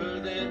deeper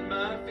than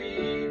my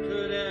feet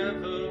could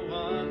ever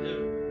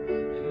wander,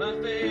 and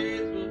my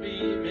faith will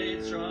be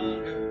made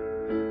stronger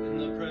in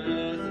the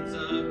presence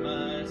of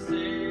my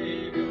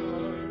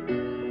Savior.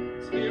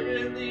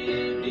 Spirit,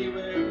 lead me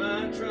where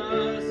my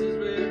trust is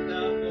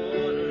without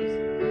borders.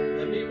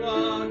 Let me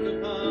walk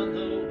upon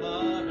the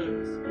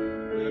waters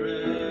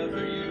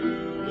wherever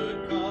you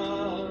would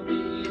call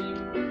me.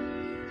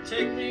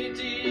 Take me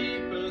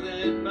deeper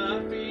than my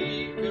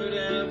feet could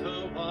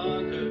ever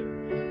wander,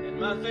 and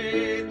my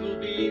faith will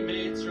be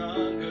made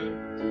stronger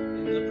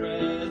in the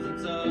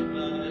presence of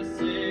my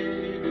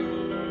Savior.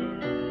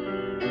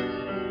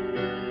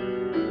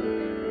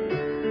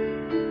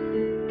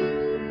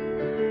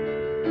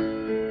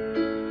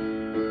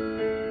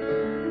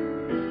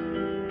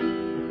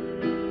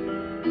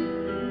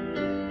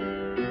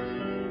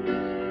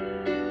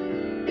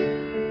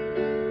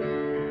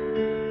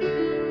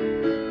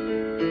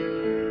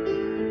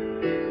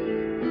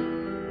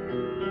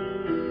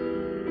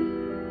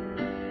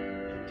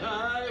 And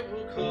I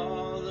will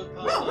call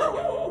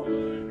upon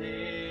your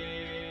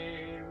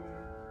name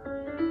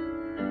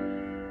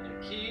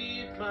and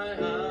keep my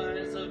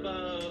eyes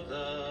above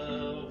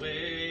the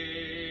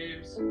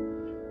waves.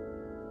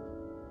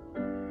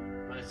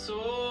 My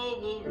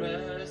soul will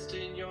rest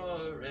in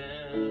your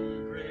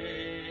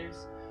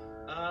embrace.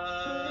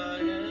 I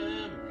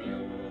am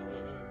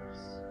yours,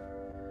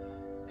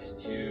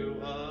 and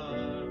you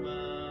are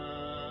mine.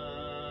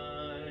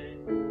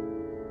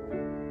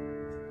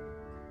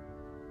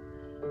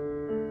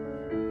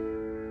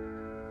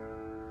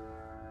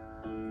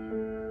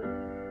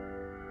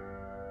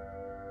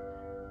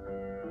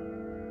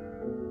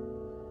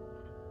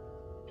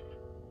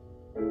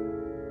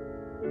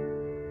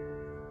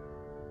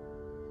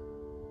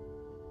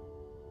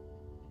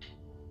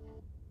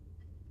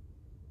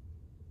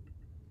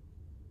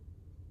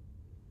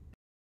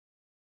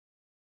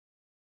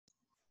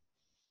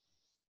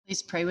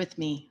 Please pray with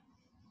me.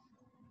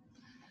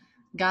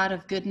 God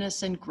of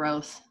goodness and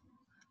growth,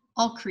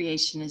 all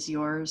creation is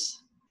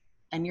yours,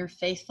 and your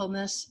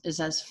faithfulness is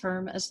as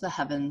firm as the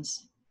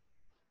heavens.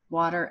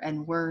 Water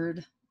and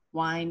word,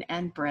 wine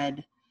and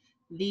bread,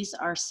 these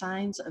are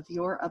signs of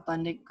your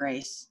abundant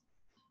grace.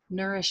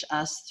 Nourish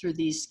us through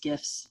these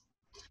gifts,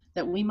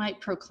 that we might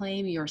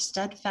proclaim your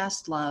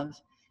steadfast love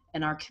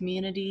in our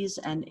communities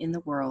and in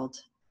the world.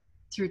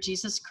 Through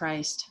Jesus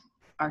Christ,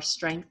 our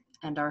strength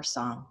and our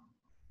song.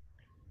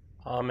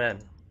 Amen.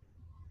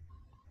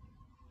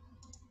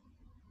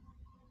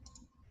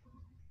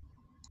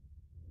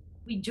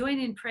 We join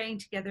in praying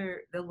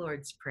together the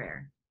Lord's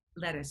Prayer.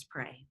 Let us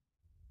pray.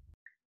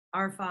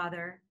 Our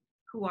Father,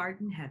 who art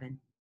in heaven,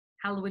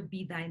 hallowed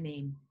be thy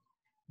name.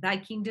 Thy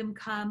kingdom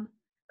come,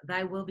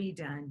 thy will be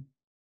done,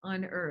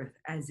 on earth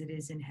as it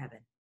is in heaven.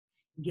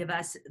 Give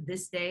us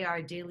this day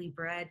our daily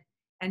bread,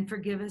 and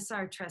forgive us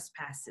our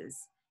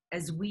trespasses,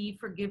 as we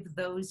forgive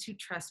those who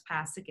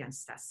trespass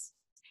against us.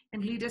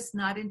 And lead us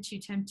not into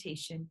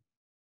temptation,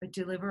 but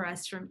deliver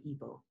us from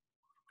evil.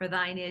 For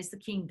thine is the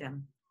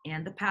kingdom,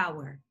 and the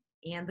power,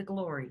 and the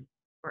glory,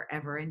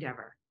 forever and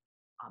ever.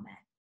 Amen.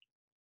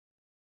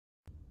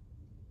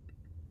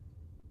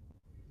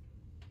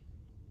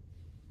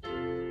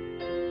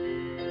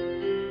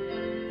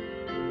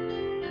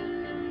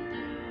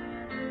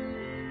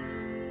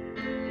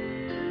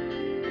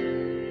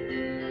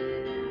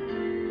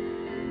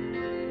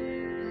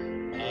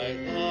 My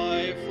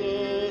life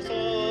flows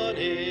on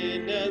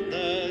in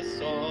endless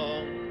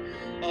song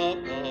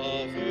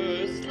above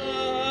earth's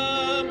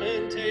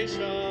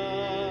lamentation.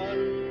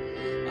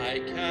 I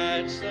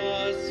catch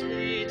the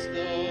sweet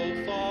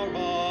though far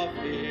off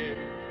hymn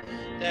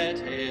that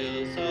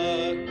hails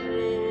a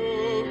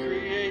new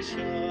creation.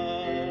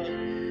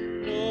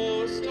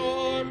 No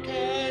storm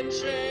can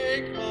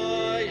shake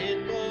my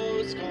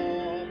inmost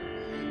calm,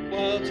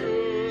 while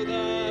to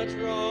that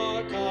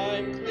rock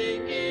I'm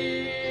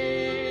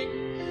clinging,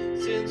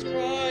 since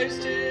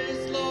Christ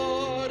is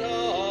Lord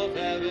of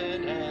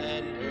heaven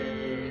and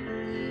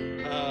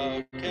earth.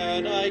 How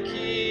can I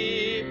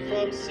keep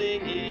from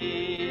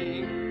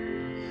singing?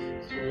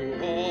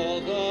 Through all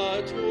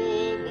the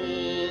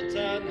tumult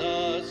and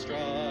the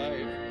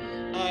strife,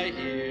 I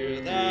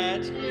hear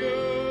that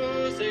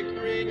music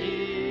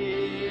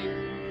ringing.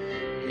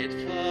 It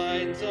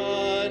finds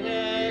an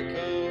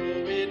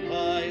echo in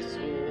my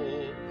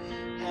soul.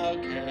 How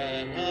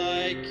can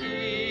I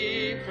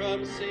keep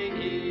from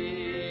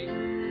singing?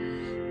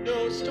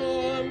 No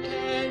storm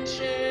can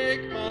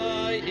shake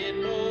my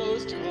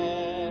inmost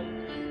calm,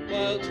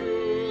 while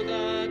to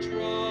that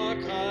rock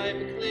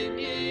I'm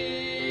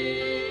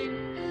clinging.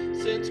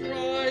 Since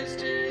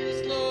Christ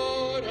is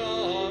Lord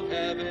of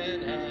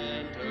heaven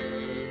and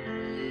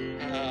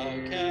earth, how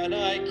can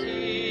I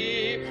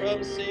keep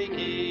from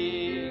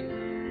singing?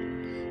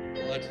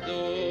 What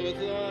though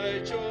thy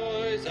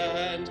joys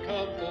and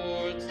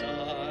comforts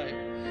die,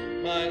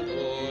 my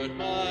Lord,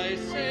 my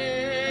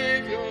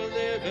Savior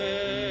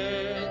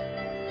liveth.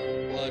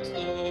 What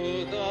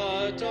though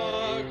the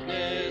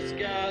darkness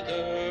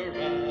gather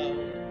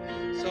round,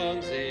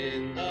 songs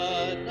in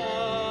the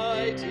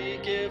night he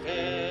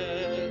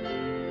giveth.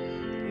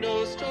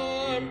 No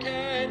storm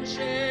can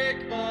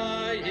shake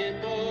my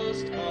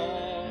inmost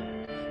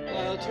calm,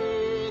 while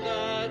to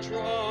that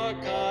rock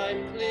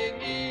I'm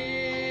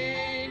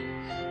clinging.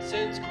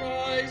 Since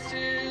Christ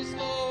is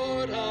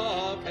Lord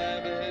of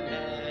heaven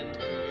and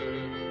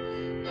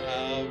earth,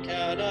 how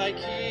can I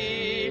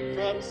keep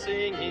from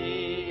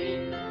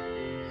singing?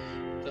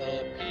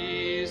 The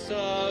peace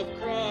of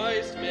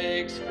Christ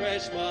makes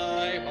fresh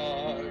my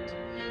heart,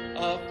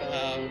 a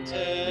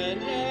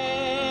fountain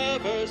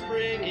ever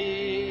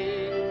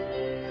springing.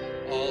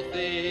 All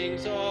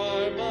things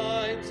are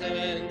mine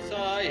since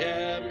I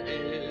am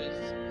his.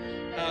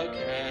 How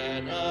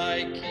can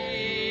I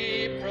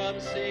keep from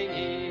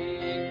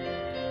singing?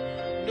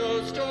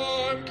 No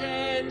storm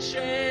can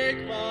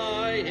shake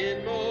my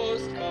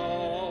inmost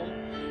calm,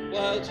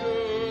 while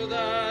to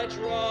that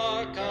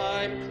rock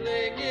I'm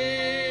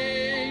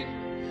clinging.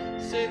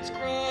 Since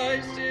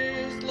Christ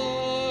is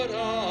Lord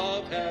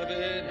of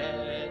heaven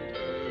and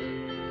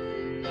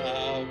earth,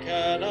 how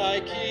can I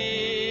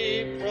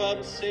keep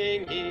from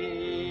singing?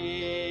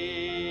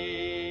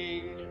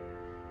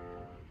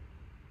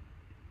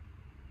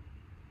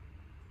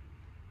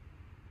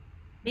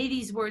 May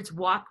these words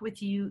walk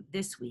with you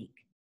this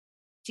week.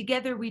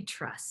 Together we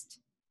trust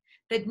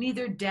that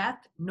neither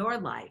death nor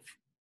life,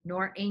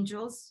 nor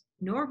angels,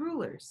 nor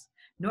rulers,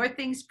 nor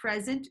things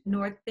present,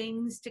 nor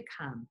things to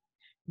come,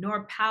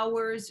 nor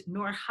powers,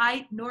 nor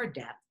height, nor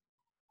depth,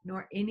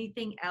 nor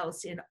anything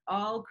else in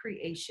all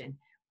creation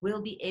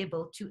will be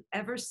able to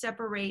ever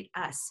separate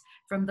us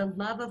from the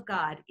love of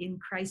God in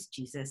Christ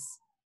Jesus.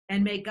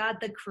 And may God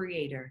the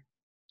Creator,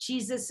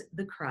 Jesus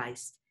the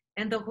Christ,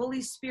 and the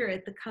Holy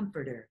Spirit the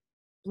Comforter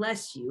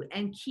bless you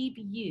and keep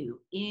you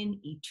in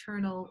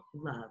eternal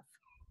love.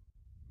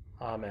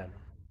 Amen.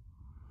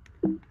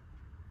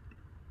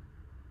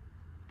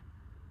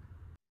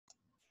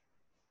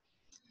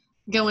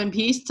 Go in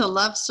peace to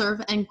love,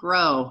 serve, and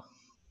grow.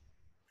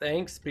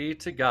 Thanks be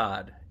to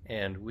God,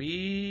 and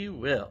we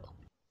will.